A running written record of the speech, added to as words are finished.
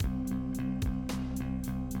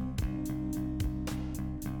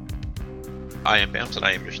I am Bams, and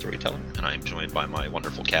I am your storyteller, and I am joined by my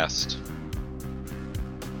wonderful cast.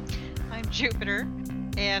 I'm Jupiter,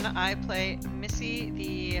 and I play Missy,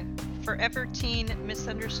 the forever teen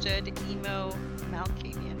misunderstood emo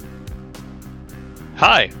Malkavian.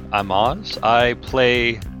 Hi, I'm Oz. I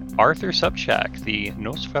play Arthur Subchak, the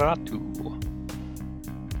Nosferatu.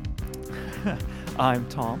 I'm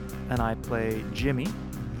Tom, and I play Jimmy,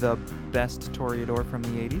 the best Toreador from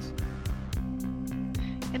the 80s.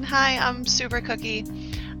 And hi, I'm Super Cookie.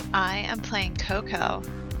 I am playing Coco.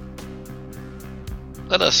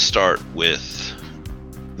 Let us start with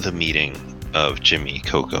the meeting of Jimmy,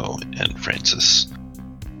 Coco, and Francis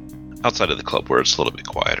outside of the club where it's a little bit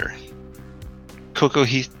quieter. Coco,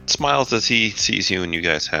 he smiles as he sees you, and you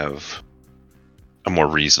guys have a more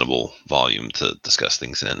reasonable volume to discuss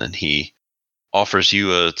things in, and he offers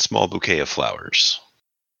you a small bouquet of flowers.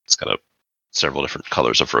 It's got several different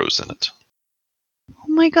colors of rose in it. Oh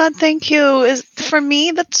my god, thank you. For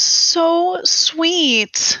me, that's so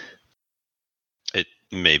sweet. It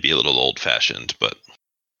may be a little old-fashioned, but...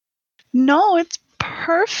 No, it's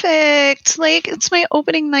perfect. It's my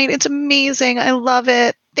opening night. It's amazing. I love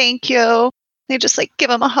it. Thank you. They just, give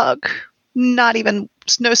him a hug. Not even,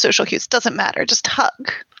 no social cues. Doesn't matter. Just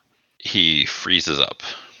hug. He freezes up.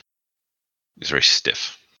 He's very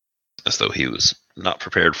stiff, as though he was not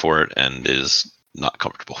prepared for it and is not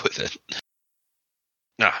comfortable with it.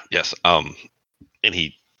 Yes. And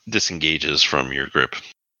he disengages from your grip.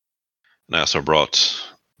 And I also brought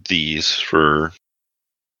these for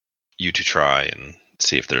you to try and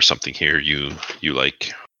see if there's something here you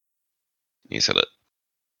like. He said it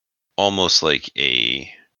almost like a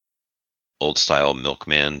old style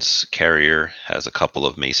milkman's carrier has a couple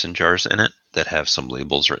of mason jars in it that have some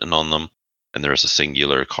labels written on them, and there's a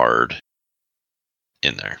singular card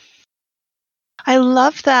in there. I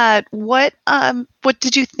love that. What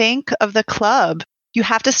did you think of the club? You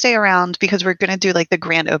have to stay around because we're going to do the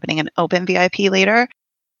grand opening and open VIP later.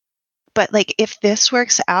 But if this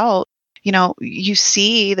works out, you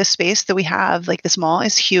see the space that we have, this mall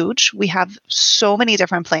is huge. We have so many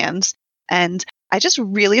different plans, and I just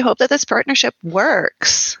really hope that this partnership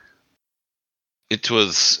works. It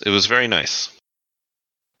was very nice.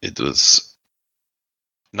 It was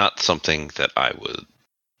not something that I was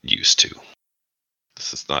used to.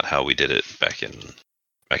 This is not how we did it back in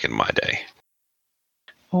my day.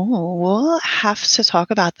 Oh, we'll have to talk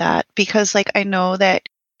about that because I know that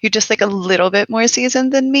you're just a little bit more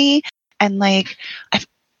seasoned than me, and I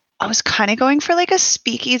was kind of going for a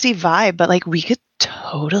speakeasy vibe, but we could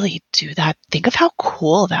totally do that. Think of how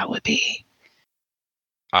cool that would be.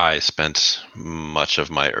 I spent much of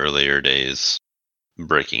my earlier days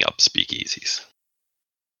breaking up speakeasies.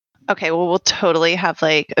 Okay, well, we'll totally have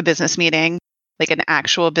a business meeting, an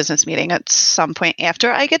actual business meeting at some point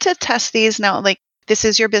after I get to test these. Now, this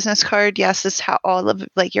is your business card. Yes, this is how all of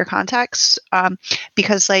your contacts,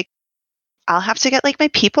 because I'll have to get my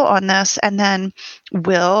people on this, and then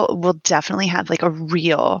we'll definitely have a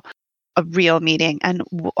real meeting, and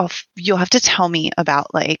you'll have to tell me about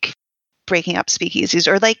breaking up speakeasies,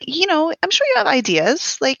 or I'm sure you have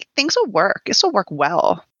ideas. Things will work. This will work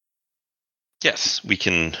well. Yes, we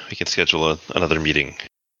can schedule another meeting.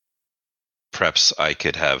 Perhaps I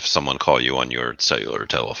could have someone call you on your cellular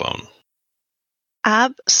telephone.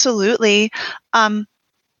 Absolutely. I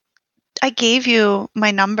gave you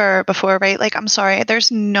my number before, right? I'm sorry,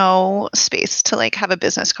 there's no space to have a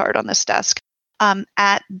business card on this desk.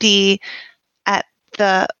 At the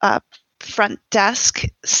front desk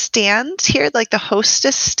stand here, the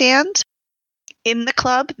hostess stand in the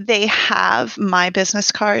club, they have my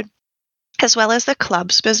business card as well as the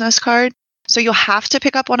club's business card. So you'll have to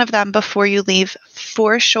pick up one of them before you leave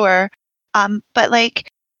for sure. But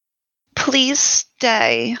please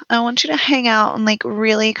stay. I want you to hang out and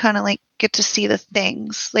really kind of get to see the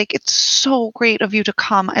things. It's so great of you to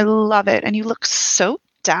come. I love it. And you look so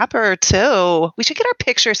dapper too. We should get our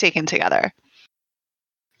pictures taken together.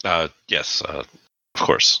 Yes, of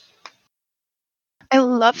course. I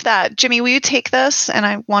love that. Jimmy, will you take this? And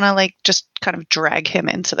I want to just kind of drag him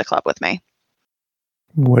into the club with me.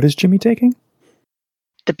 What is Jimmy taking?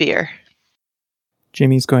 The beer.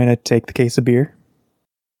 Jimmy's going to take the case of beer.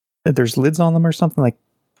 There's lids on them or something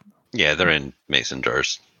Yeah, they're in mason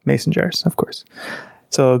jars. Mason jars, of course.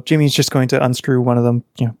 So Jimmy's just going to unscrew one of them,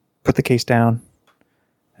 put the case down,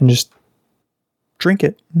 and just drink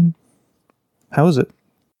it. How is it?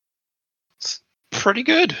 It's pretty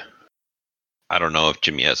good. I don't know if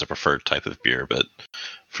Jimmy has a preferred type of beer, but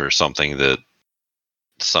for something that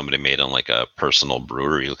somebody made on a personal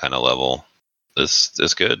brewery kind of level, this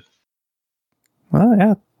is good. Well,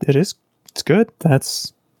 yeah, it is. It's good.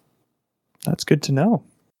 That's That's good to know.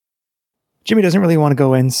 Jimmy doesn't really want to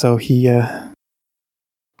go in, so he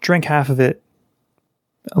drank half of it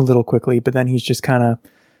a little quickly, but then he's just kind of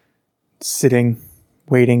sitting,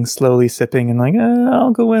 waiting, slowly sipping, and like,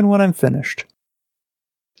 I'll go in when I'm finished.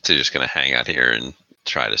 So you're just going to hang out here and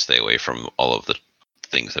try to stay away from all of the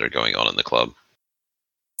things that are going on in the club?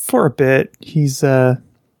 For a bit. He's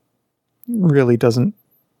really doesn't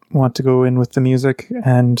want to go in with the music,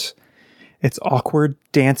 and it's awkward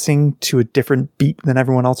dancing to a different beat than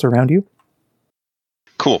everyone else around you.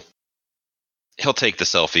 Cool. He'll take the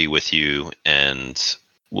selfie with you and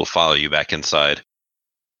we'll follow you back inside.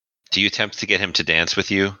 Do you attempt to get him to dance with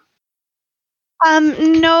you?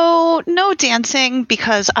 No dancing,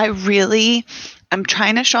 because I'm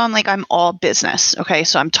trying to show him like I'm all business. Okay.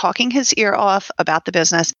 So I'm talking his ear off about the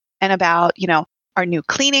business and about, our new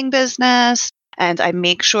cleaning business. And I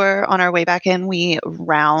make sure on our way back in, we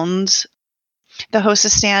round the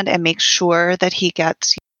hostess stand and make sure that he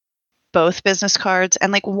gets both business cards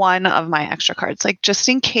and like one of my extra cards, like just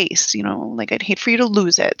in case, like I'd hate for you to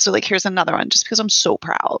lose it. So like, here's another one just because I'm so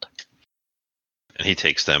proud. And he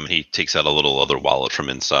takes them. He takes out a little other wallet from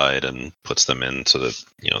inside and puts them in so that,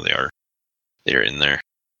 they're in there.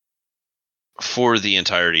 For the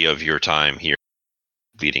entirety of your time here,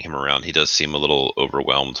 leading him around, he does seem a little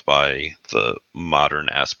overwhelmed by the modern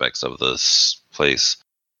aspects of this place.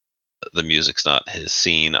 The music's not his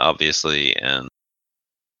scene, obviously, and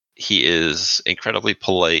he is incredibly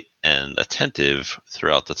polite and attentive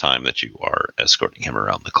throughout the time that you are escorting him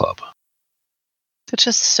around the club. It's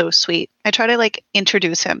just so sweet. I try to like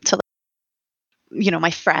introduce him to,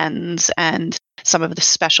 my friends and some of the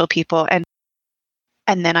special people,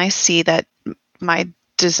 and then I see that my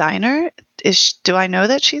designer do I know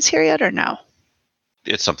that she's here yet or no?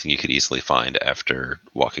 It's something you could easily find after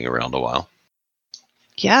walking around a while.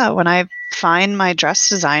 Yeah, when I find my dress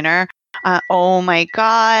designer, oh my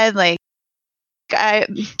god, like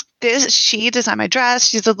she designed my dress.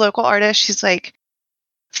 She's a local artist. She's like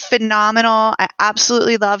phenomenal. I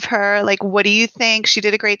absolutely love her. Like, what do you think? She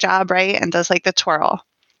did a great job, right? And does like the twirl.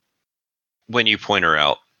 When you point her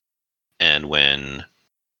out and when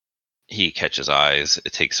he catches eyes,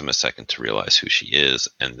 it takes him a second to realize who she is.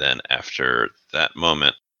 And then after that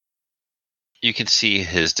moment, you can see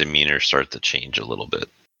his demeanor start to change a little bit.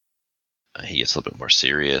 He gets a little bit more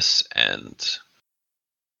serious and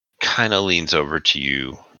kind of leans over to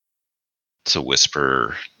you to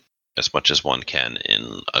whisper as much as one can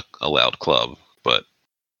in a loud club. But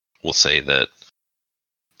we'll say that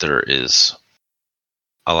there is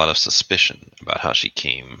a lot of suspicion about how she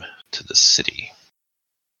came to the city.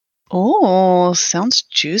 Oh, sounds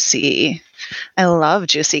juicy. I love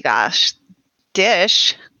juicy gosh.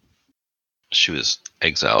 Dish. She was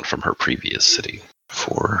exiled from her previous city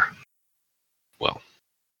for,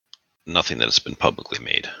 nothing that has been publicly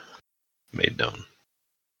made known.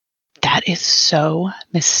 That is so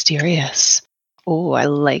mysterious. Oh, I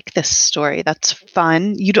like this story. That's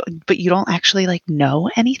fun. You don't actually like know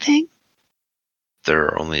anything? There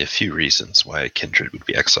are only a few reasons why a kindred would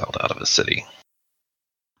be exiled out of a city.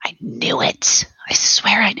 I knew it. I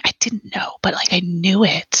swear I didn't know, but like I knew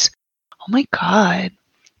it. Oh my god.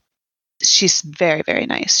 She's very, very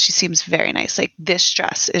nice. She seems very nice. Like this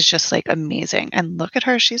dress is just like amazing. And look at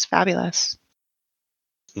her. She's fabulous.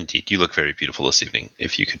 Indeed. You look very beautiful this evening.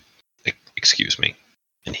 If you could excuse me.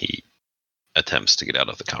 And he attempts to get out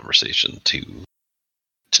of the conversation to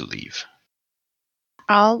leave.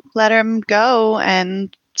 I'll let him go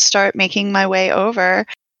and start making my way over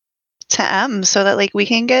to M so that like we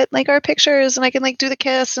can get like our pictures and I can like do the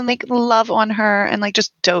kiss and like love on her and like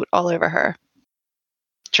just dote all over her.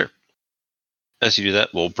 Sure. As you do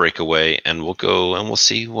that, we'll break away and we'll go and we'll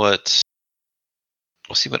see what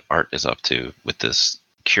Art is up to with this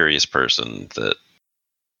curious person that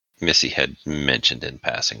Missy had mentioned in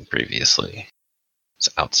passing previously. It's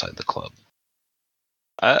outside the club.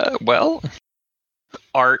 Well,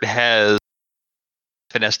 Art has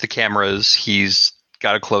finessed the cameras. He's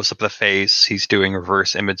got a close-up of the face. He's doing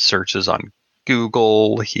reverse image searches on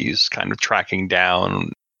Google. He's kind of tracking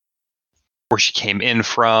down where she came in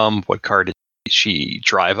from. What car did she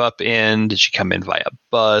drive up in? Did she come in via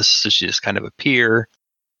bus? Did she just kind of appear?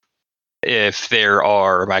 If there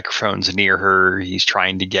are microphones near her, he's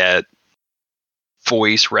trying to get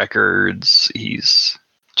voice records. He's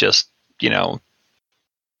just,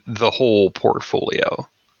 the whole portfolio.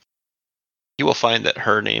 You will find that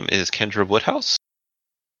her name is Kendra Woodhouse.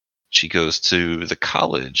 She goes to the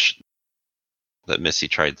college that Missy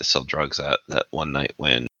tried to sell drugs at that one night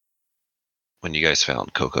when you guys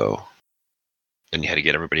found Coco and you had to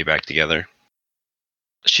get everybody back together.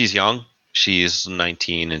 She's young. She's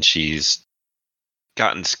 19 and she's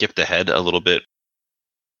gotten skipped ahead a little bit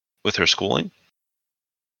with her schooling?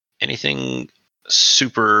 Anything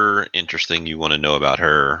super interesting you want to know about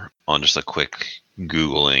her on just a quick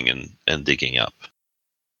Googling and digging up?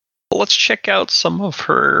 Let's check out some of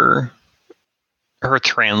her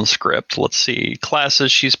transcript. Let's see,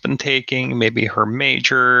 classes she's been taking, maybe her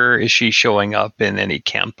major. Is she showing up in any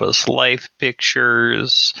campus life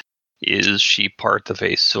pictures? Is she part of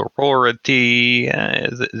a sorority?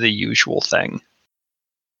 The usual thing.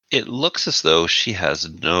 It looks as though she has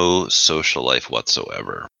no social life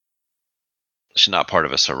whatsoever. She's not part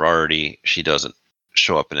of a sorority. She doesn't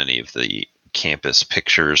show up in any of the campus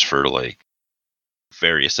pictures for like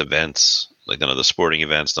various events, like none of the sporting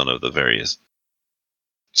events, none of the various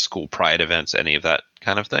school pride events, any of that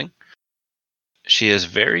kind of thing. She has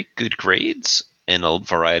very good grades in a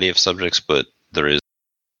variety of subjects, but there is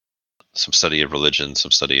some study of religion,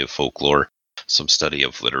 some study of folklore, some study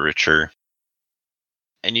of literature.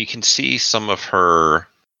 And you can see some of her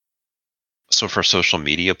social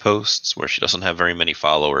media posts where she doesn't have very many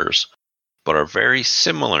followers, but are very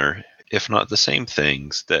similar, if not the same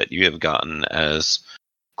things that you have gotten as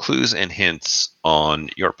clues and hints on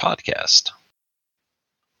your podcast.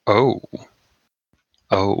 Oh.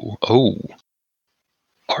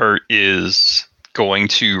 Art is going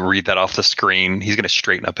to read that off the screen. He's going to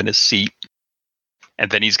straighten up in his seat. And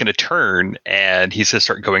then he's going to turn and he's going to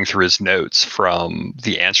start going through his notes from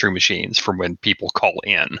the answering machines from when people call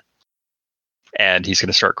in. And he's going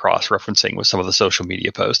to start cross-referencing with some of the social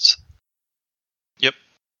media posts. Yep.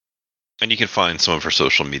 And you can find some of her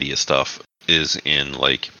social media stuff is in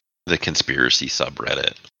like the conspiracy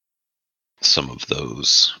subreddit. Some of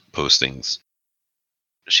those postings.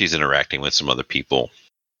 She's interacting with some other people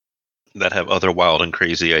that have other wild and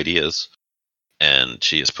crazy ideas. And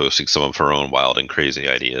she is posting some of her own wild and crazy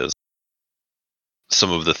ideas.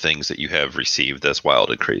 Some of the things that you have received as wild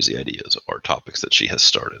and crazy ideas are topics that she has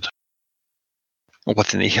started.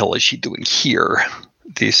 What in the hell is she doing here?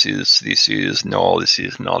 This is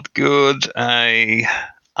not good. I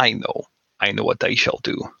know what I shall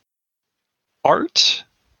do. Art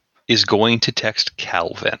is going to text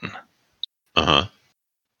Calvin. Uh-huh.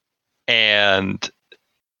 And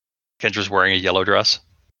Kendra's wearing a yellow dress.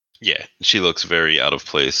 Yeah, she looks very out of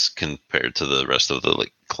place compared to the rest of the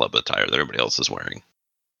like club attire that everybody else is wearing.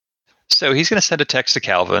 So he's going to send a text to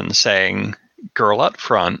Calvin saying, "Girl out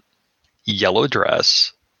front, yellow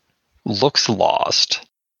dress, looks lost.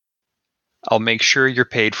 I'll make sure you're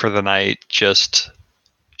paid for the night. Just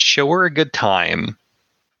show her a good time.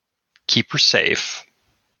 Keep her safe.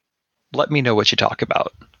 Let me know what you talk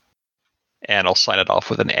about." And I'll sign it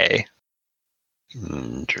off with an A.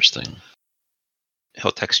 Interesting.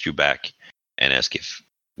 He'll text you back and ask if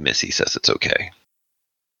Missy says it's okay.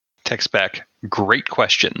 Text back, "Great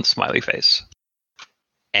question," smiley face.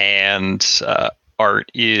 And Art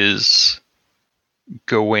is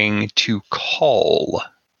going to call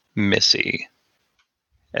Missy,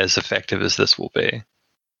 as effective as this will be.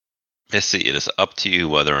 Missy, it is up to you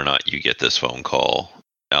whether or not you get this phone call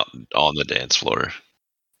out on the dance floor.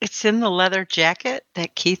 It's in the leather jacket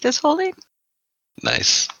that Keith is holding?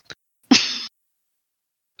 Nice.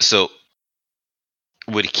 So,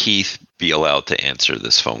 would Keith be allowed to answer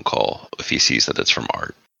this phone call if he sees that it's from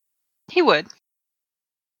Art? He would.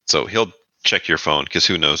 So he'll check your phone because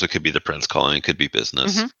who knows? It could be the prince calling. It could be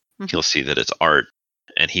business. Mm-hmm. He'll see that it's Art,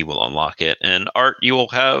 and he will unlock it. And Art, you will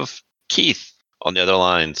have Keith on the other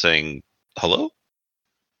line saying, "Hello,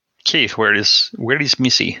 Keith, where is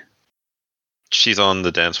Missy?" She's on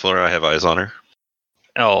the dance floor. I have eyes on her.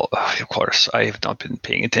 Oh, of course. I have not been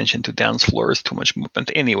paying attention to dance floors. Too much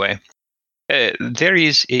movement. Anyway, there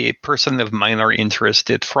is a person of minor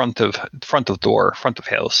interest at front of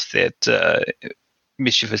house that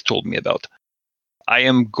Mischief has told me about. I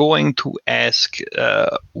am going to ask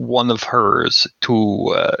one of hers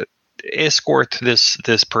to escort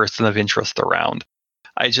this person of interest around.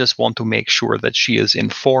 I just want to make sure that she is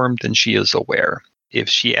informed and she is aware. If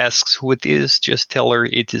she asks who it is, just tell her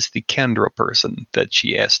it is the Kendra person that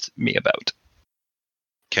she asked me about.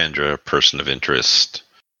 Kendra, person of interest.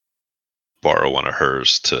 Borrow one of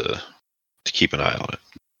hers to keep an eye on it.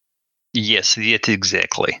 Yes, yet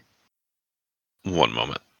exactly. One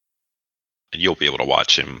moment. And you'll be able to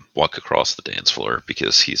watch him walk across the dance floor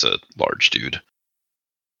because he's a large dude.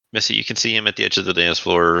 Missy, you can see him at the edge of the dance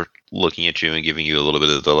floor looking at you and giving you a little bit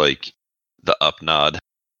of the up nod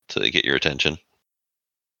to get your attention.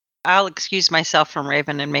 I'll excuse myself from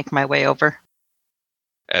Raven and make my way over.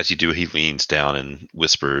 As you do, he leans down and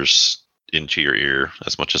whispers into your ear,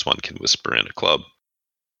 as much as one can whisper in a club,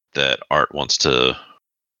 that Art wants to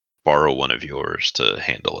borrow one of yours to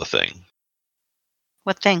handle a thing.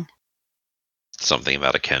 What thing? Something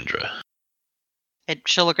about a Kendra.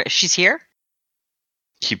 She'll look. She's here.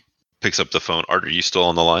 He picks up the phone. Art, are you still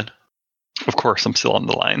on the line? Of course, I'm still on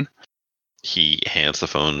the line. He hands the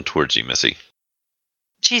phone towards you, Missy.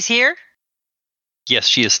 She's here. Yes,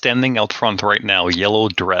 she is standing out front right now. Yellow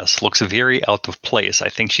dress. Looks very out of place. I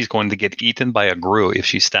think she's going to get eaten by a grue if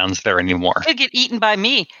she stands there anymore. She'll get eaten by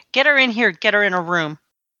me. Get her in here. Get her in a room.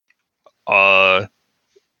 On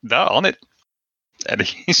it. And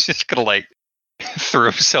he's just gonna like throw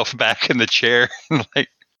himself back in the chair and like,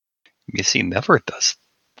 Missy never does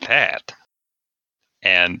that.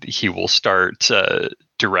 And he will start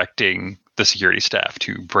directing the security staff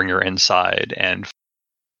to bring her inside. And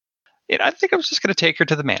I think I was just going to take her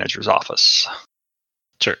to the manager's office.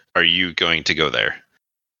 Sure. Are you going to go there?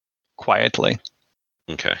 Quietly.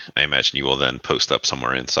 Okay. I imagine you will then post up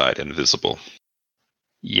somewhere inside, invisible.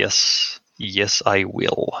 Yes. Yes, I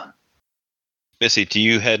will. Missy, do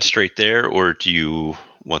you head straight there, or do you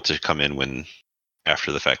want to come in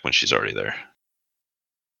after the fact when she's already there?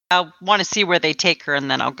 I want to see where they take her, and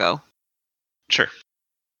then I'll go. Sure.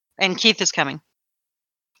 And Keith is coming.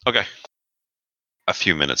 Okay. A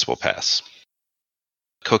few minutes will pass.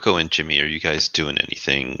 Coco and Jimmy, are you guys doing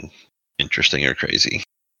anything interesting or crazy?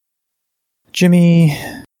 Jimmy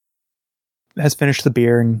has finished the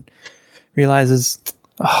beer and realizes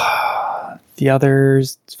the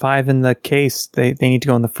others 5 in the case, they need to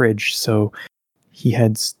go in the fridge. So he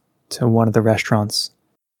heads to one of the restaurants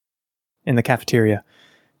in the cafeteria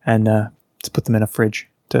and to put them in a fridge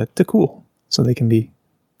to cool so they can be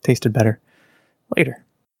tasted better later.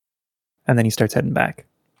 And then he starts heading back.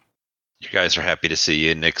 You guys are happy to see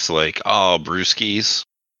you. Nick's like, oh, brewskis.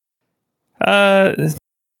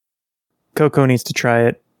 Coco needs to try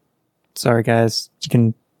it. Sorry, guys.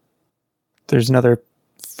 There's another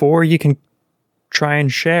 4 you can try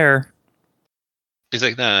and share. He's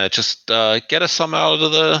like, nah, just get us some out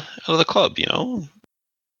of the club, you know?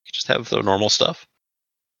 You just have the normal stuff.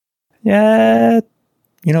 Yeah,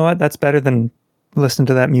 you know what? That's better than listening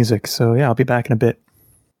to that music. So yeah, I'll be back in a bit.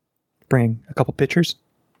 Bring a couple pitchers.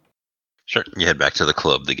 Sure. You head back to the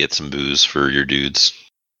club to get some booze for your dudes.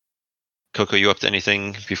 Coco, you up to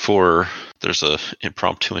anything before there's a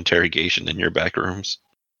impromptu interrogation in your back rooms?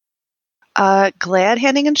 Glad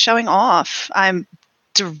handing and showing off. I'm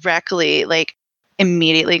directly,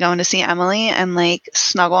 immediately going to see Emily and,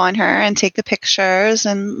 snuggle on her and take the pictures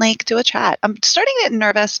and, do a chat. I'm starting to get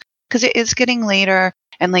nervous because it is getting later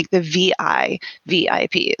and, the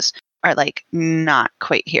VIPs are, not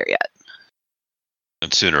quite here yet.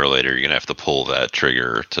 And sooner or later, you're going to have to pull that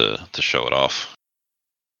trigger to show it off.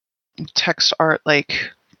 Text Art,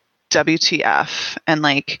 WTF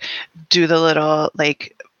and, do the little,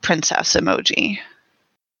 princess emoji.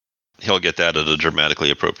 He'll get that at a dramatically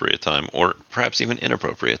appropriate time, or perhaps even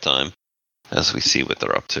inappropriate time, as we see what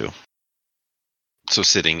they're up to. So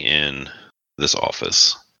sitting in this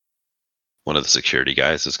office, one of the security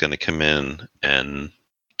guys is going to come in, and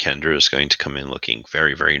Kendra is going to come in looking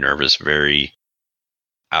very, very nervous, very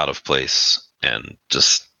out of place, and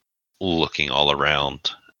just looking all around,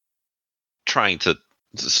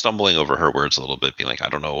 stumbling over her words a little bit, being like, I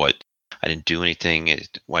don't know what, I didn't do anything.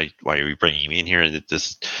 Why are you bringing me in here?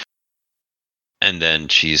 And then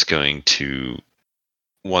she's going to,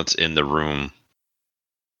 once in the room,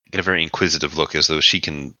 get a very inquisitive look as though she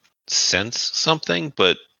can sense something,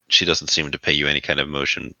 but she doesn't seem to pay you any kind of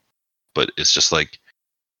emotion. But it's just like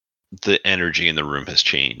the energy in the room has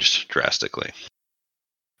changed drastically.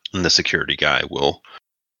 And the security guy will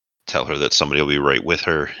tell her that somebody will be right with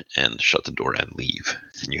her and shut the door and leave.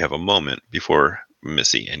 And you have a moment before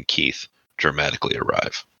Missy and Keith dramatically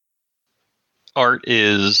arrive. Art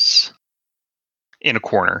is in a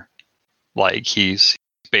corner. He's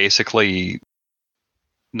basically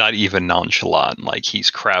not even nonchalant.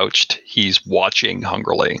 He's crouched. He's watching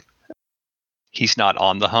hungrily. He's not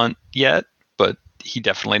on the hunt yet, but he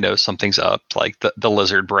definitely knows something's up. The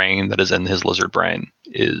lizard brain that is in his lizard brain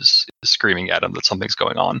is screaming at him that something's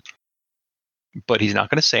going on. But he's not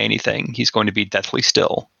going to say anything. He's going to be deathly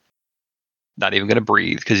still. Not even going to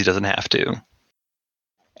breathe because he doesn't have to.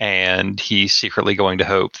 And he's secretly going to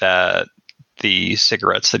hope that the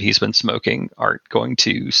cigarettes that he's been smoking aren't going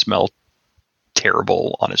to smell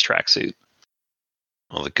terrible on his tracksuit.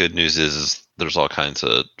 Well, the good news is there's all kinds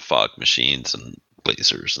of fog machines and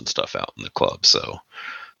lasers and stuff out in the club, so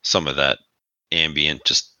some of that ambient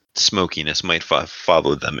just smokiness might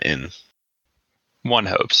follow them in. One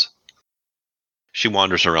hopes. She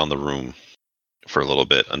wanders around the room for a little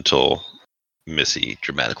bit until Missy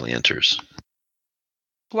dramatically enters.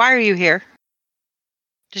 Why are you here?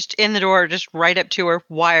 Just in the door, just right up to her.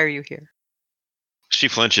 Why are you here? She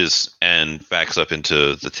flinches and backs up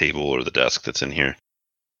into the table or the desk that's in here.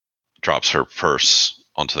 Drops her purse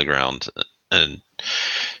onto the ground and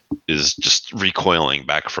is just recoiling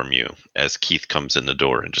back from you as Keith comes in the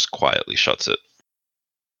door and just quietly shuts it.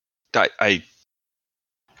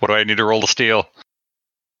 What do I need to roll to steal?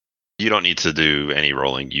 You don't need to do any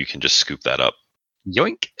rolling. You can just scoop that up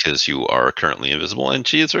Yoink. because you are currently invisible, and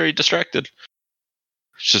she is very distracted.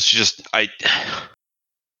 I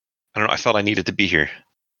don't know. I felt I needed to be here.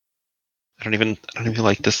 I don't even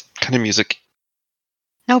like this kind of music.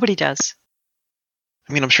 Nobody does.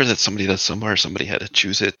 I mean, I'm sure that somebody does somewhere. Somebody had to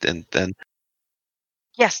choose it, and then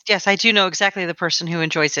Yes, I do know exactly the person who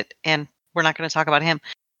enjoys it, and we're not going to talk about him.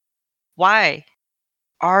 Why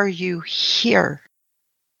are you here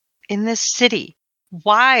in this city?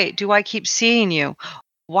 Why do I keep seeing you?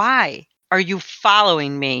 Why are you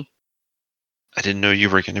following me? I didn't know you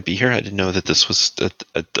were going to be here. I didn't know that this was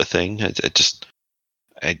a thing.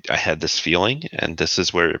 I had this feeling, and this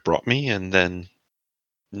is where it brought me. And then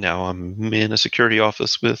now I'm in a security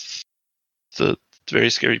office with the very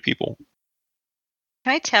scary people.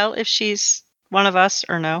 Can I tell if she's one of us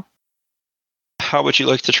or no? How would you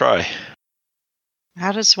like to try?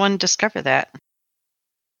 How does one discover that?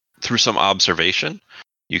 Through some observation,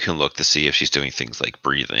 you can look to see if she's doing things like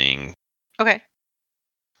breathing, Okay.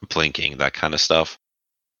 blinking, that kind of stuff.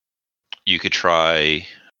 You could try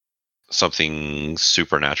something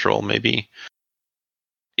supernatural, maybe.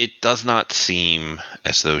 It does not seem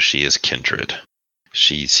as though she is kindred.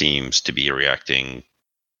 She seems to be reacting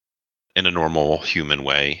in a normal human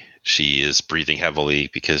way. She is breathing heavily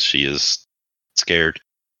because she is scared.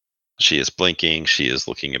 She is blinking. She is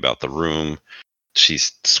looking about the room.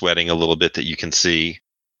 She's sweating a little bit that you can see.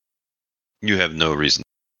 You have no reason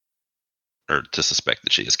to suspect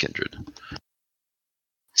that she is kindred.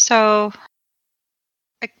 So,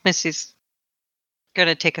 Missy's going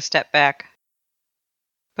to take a step back,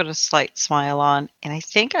 put a slight smile on, and I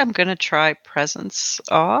think I'm going to try presence.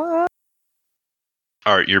 Oh,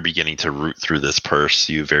 All right, you're beginning to root through this purse.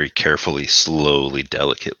 You very carefully, slowly,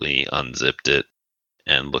 delicately unzipped it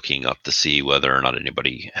and looking up to see whether or not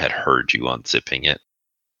anybody had heard you unzipping it.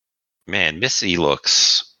 Man, Missy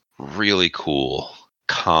looks really cool,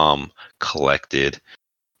 calm, collected,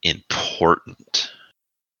 important.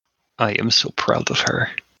 I am so proud of her.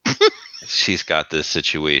 She's got this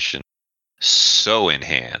situation so in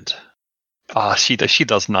hand. She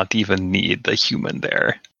does not even need the human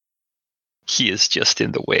there. He is just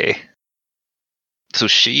in the way. So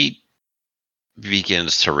she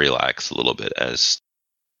begins to relax a little bit as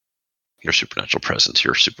your supernatural presence,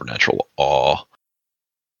 your supernatural awe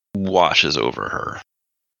washes over her.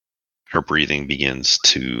 Her breathing begins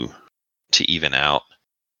to even out,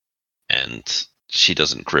 and she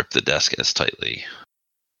doesn't grip the desk as tightly.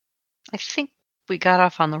 I think we got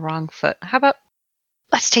off on the wrong foot. How about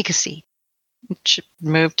let's take a seat? Should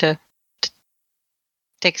move to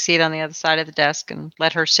take a seat on the other side of the desk and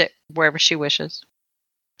let her sit wherever she wishes.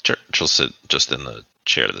 Sure, she'll sit just in the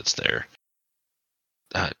chair that's there.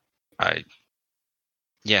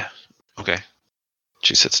 Yeah, okay.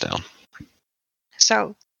 She sits down.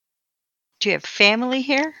 So, do you have family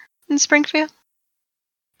here in Springfield?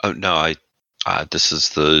 Oh no, this is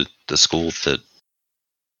the school that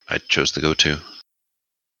I chose to go to.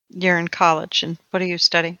 You're in college, and what are you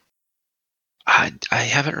studying? I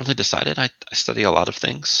haven't really decided. I study a lot of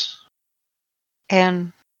things.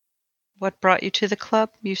 And what brought you to the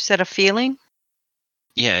club? You said a feeling?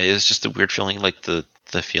 Yeah, it was just a weird feeling, like the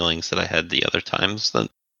feelings that I had the other times that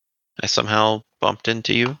I somehow bumped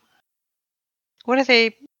into you. What are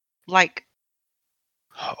they like?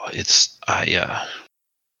 Oh, it's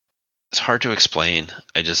hard to explain.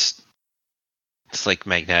 It's like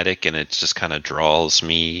magnetic, and it just kind of draws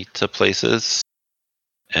me to places.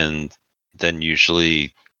 And then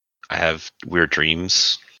usually I have weird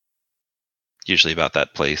dreams, usually about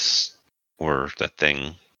that place or that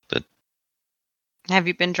thing. That Have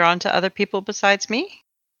you been drawn to other people besides me?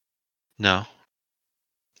 no,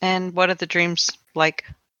 And what are the dreams like?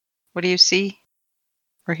 What do you see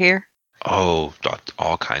or hear? oh,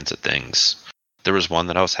 all kinds of things. There was one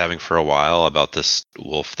that I was having for a while about this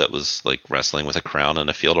wolf that was like wrestling with a crown in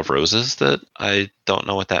a field of roses that I don't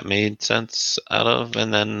know what that made sense out of,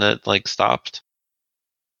 and then it like stopped.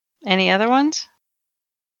 Any other ones?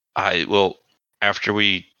 Well, after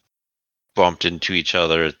we bumped into each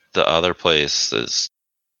other at the other place, is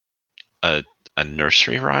a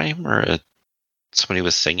nursery rhyme or somebody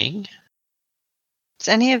was singing. Does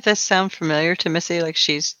any of this sound familiar to Missy? Like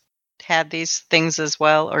she's had these things as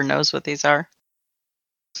well or knows what these are?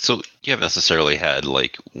 So you haven't necessarily had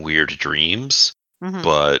like weird dreams, Mm-hmm.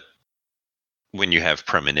 but when you have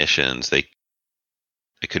premonitions, it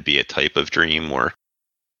could be a type of dream, or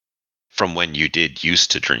from when you did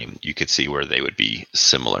used to dream, you could see where they would be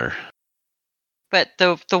similar. But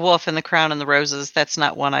the wolf and the crown and the roses, that's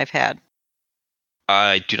not one I've had.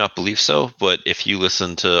 I do not believe so, but if you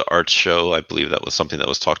listen to Art's show, I believe that was something that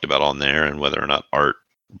was talked about on there, and whether or not Art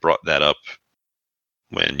brought that up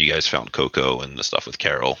when you guys found Coco and the stuff with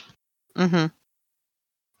Carol. Mm-hmm.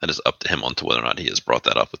 That is up to him on to whether or not he has brought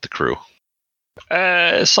that up with the crew.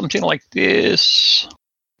 Something like this.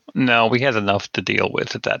 No, we had enough to deal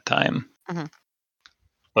with at that time. Mhm.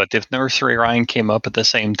 But if Nursery Rhyme came up at the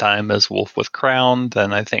same time as Wolf with Crown,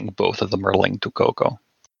 then I think both of them are linked to Coco.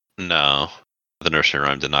 No, the nursery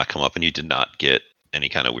rhyme did not come up, and you did not get any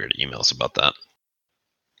kind of weird emails about that.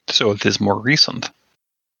 So it is more recent.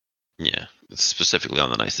 Yeah, specifically on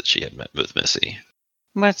the night that she had met with Missy.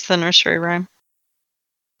 What's the nursery rhyme?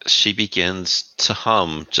 She begins to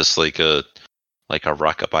hum just like a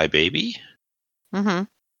rockabye baby. Mm-hmm.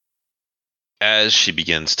 As she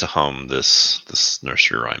begins to hum this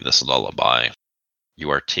nursery rhyme, this lullaby, you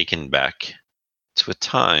are taken back to a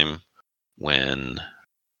time when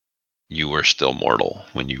you were still mortal,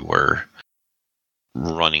 when you were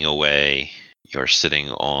running away. You're sitting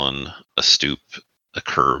on a stoop, a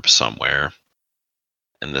curb somewhere,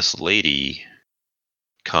 and this lady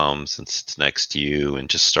comes and sits next to you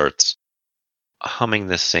and just starts humming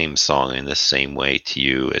this same song in the same way to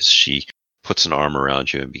you as she puts an arm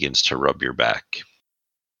around you and begins to rub your back,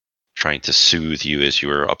 trying to soothe you as you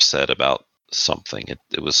were upset about something.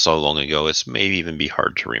 It was so long ago, it's maybe even be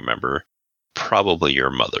hard to remember. Probably your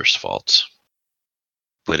mother's fault.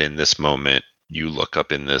 But in this moment, you look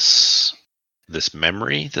up in this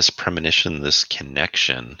memory, this premonition, this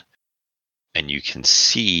connection, and you can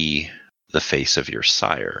see the face of your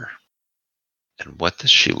sire. And what does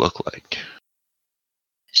she look like?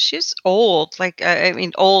 She's old,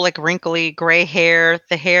 old, like wrinkly, gray hair.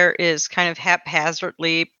 The hair is kind of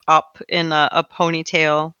haphazardly up in a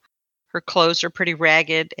ponytail. Her clothes are pretty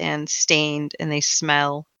ragged and stained, and they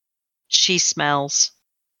smell. She smells.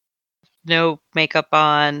 No makeup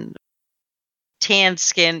on, tanned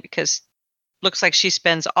skin because looks like she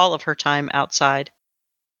spends all of her time outside.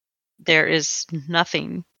 There is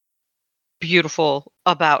nothing beautiful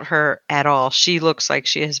about her at all. She looks like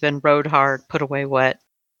she has been rode hard, put away wet.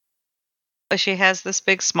 She has this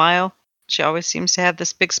big smile. She always seems to have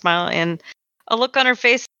this big smile and a look on her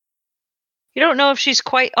face. You don't know if she's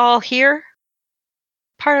quite all here.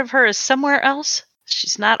 Part of her is somewhere else.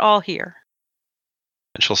 She's not all here.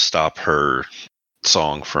 And she'll stop her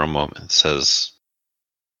song for a moment and says,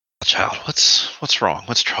 "Child, what's wrong?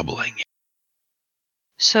 What's troubling you?"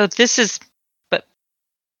 So this is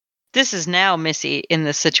now Missy in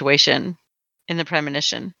this situation, in the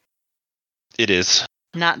premonition. It is.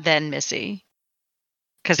 Not then Missy.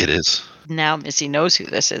 Because It is. now Missy knows who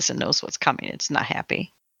this is and knows what's coming. It's not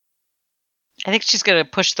happy. I think she's going to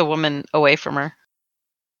push the woman away from her.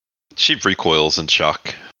 She recoils in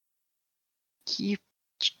shock. You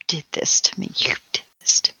did this to me. You did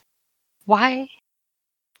this to me. Why?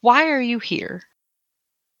 Why are you here?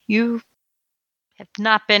 You have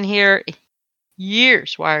not been here in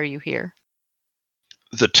years. Why are you here?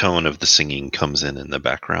 The tone of the singing comes in the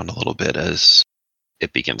background a little bit as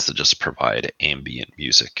it begins to just provide ambient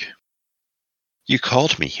music. You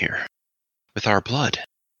called me here with our blood.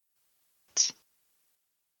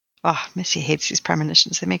 Oh, Missy hates these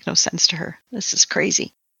premonitions. They make no sense to her. This is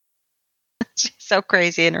crazy. She's so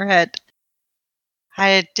crazy in her head.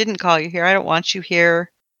 I didn't call you here. I don't want you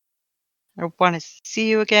here. I want to see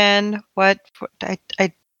you again. What? I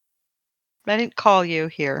didn't call you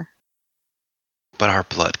here. But our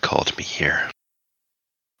blood called me here.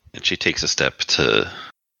 And she takes a step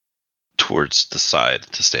towards the side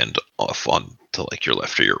to stand off on to like your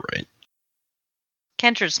left or your right.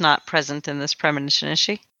 Kendra's not present in this premonition, is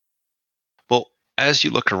she? Well, as you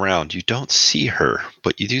look around, you don't see her,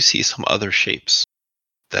 but you do see some other shapes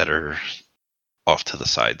that are off to the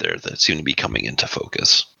side there that seem to be coming into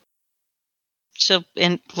focus. She'll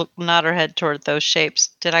nod her head toward those shapes.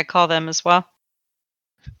 Did I call them as well?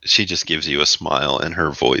 She just gives you a smile, and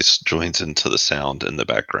her voice joins into the sound in the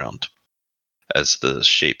background as the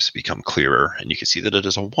shapes become clearer, and you can see that it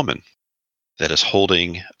is a woman that is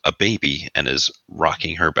holding a baby and is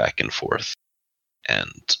rocking her back and forth.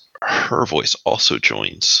 And her voice also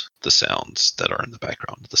joins the sounds that are in the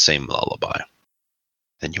background, the same lullaby.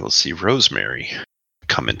 Then you will see Rosemary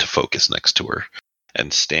come into focus next to her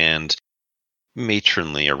and stand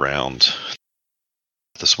matronly around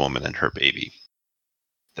this woman and her baby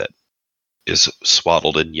that is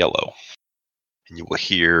swaddled in yellow. And you will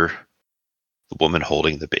hear the woman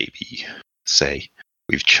holding the baby Say,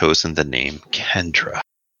 "We've chosen the name Kendra."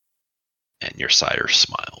 And your sire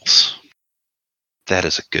smiles. That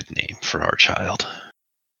is a good name for our child.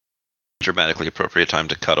 Dramatically appropriate time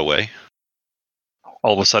to cut away.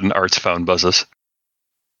 All of a sudden, Art's phone buzzes.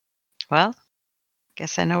 Well,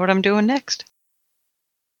 guess I know what I'm doing next.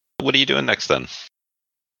 What are you doing next then?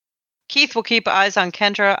 Keith will keep eyes on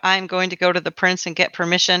Kendra. I'm going to go to the prince and get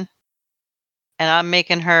permission. And I'm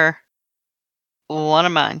making her one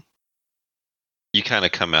of mine. You kind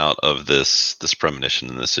of come out of this premonition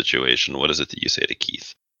in this situation. What is it that you say to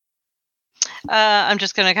Keith? I'm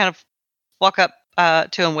just going to kind of walk up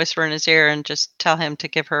to him, whisper in his ear, and just tell him to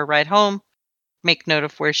give her a ride home, make note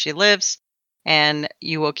of where she lives, and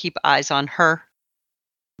you will keep eyes on her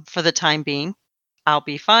for the time being. I'll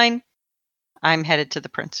be fine. I'm headed to the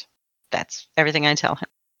prince. That's everything I tell him.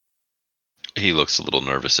 He looks a little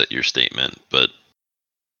nervous at your statement, but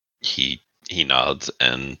he nods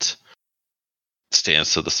and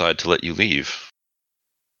stands to the side to let you leave.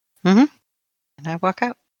 And I walk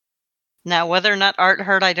out. Now, whether or not Art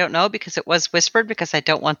heard, I don't know, because it was whispered, because I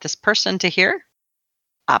don't want this person to hear.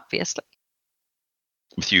 Obviously.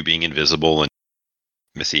 With you being invisible and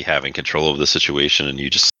Missy having control of the situation, and you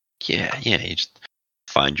just, you just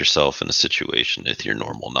find yourself in a situation with your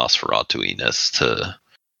normal Nosferatu-ness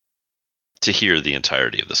to hear the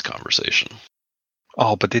entirety of this conversation.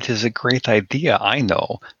 Oh, but it is a great idea. I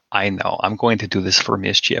know. I'm going to do this for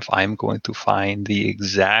mischief. I'm going to find the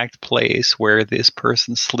exact place where this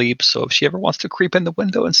person sleeps. So if she ever wants to creep in the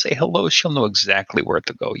window and say hello, she'll know exactly where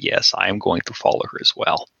to go. Yes, I am going to follow her as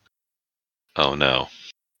well. Oh, no.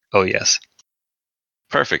 Oh, yes.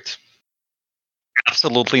 Perfect.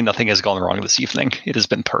 Absolutely nothing has gone wrong this evening. It has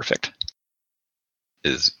been perfect.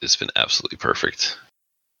 It's been absolutely perfect.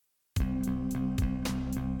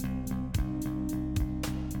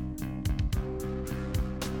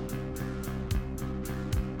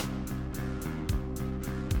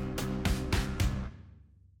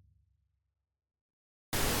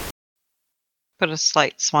 Put a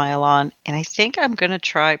slight smile on, and I think I'm going to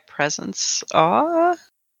try presence.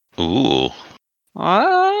 Ooh.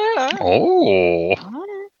 Oh.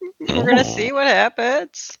 We're going to see what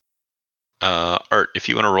happens. Art, if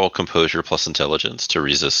you want to roll composure plus intelligence to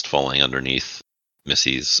resist falling underneath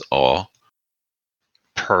Missy's awe.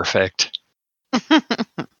 Perfect.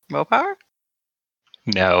 Willpower?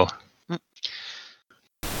 No.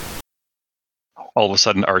 All of a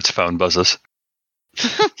sudden, Art's phone buzzes.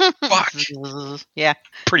 Fuck. Yeah.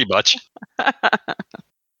 Pretty much.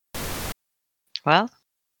 Well,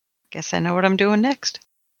 guess I know what I'm doing next.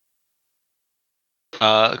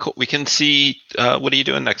 Cool. We can see. What are you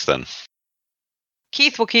doing next then?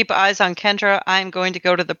 Keith will keep eyes on Kendra. I'm going to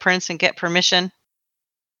go to the prince and get permission.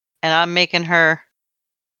 And I'm making her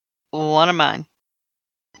one of mine.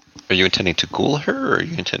 Are you intending to ghoul her, or are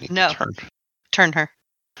you intending No. to Turn her.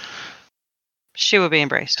 She will be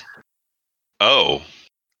embraced. Oh.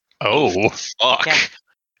 Oh. Fuck.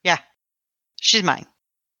 Yeah. She's mine.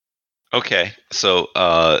 Okay. So,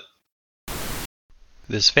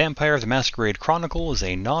 This Vampire the Masquerade Chronicle is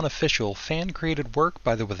a non-official, fan-created work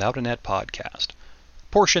by the Without a Net podcast.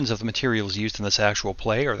 Portions of the materials used in this actual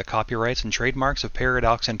play are the copyrights and trademarks of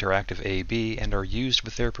Paradox Interactive AB and are used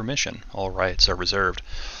with their permission. All rights are reserved.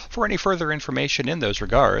 For any further information in those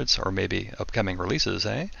regards, or maybe upcoming releases,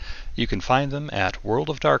 you can find them at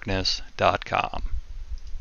worldofdarkness.com.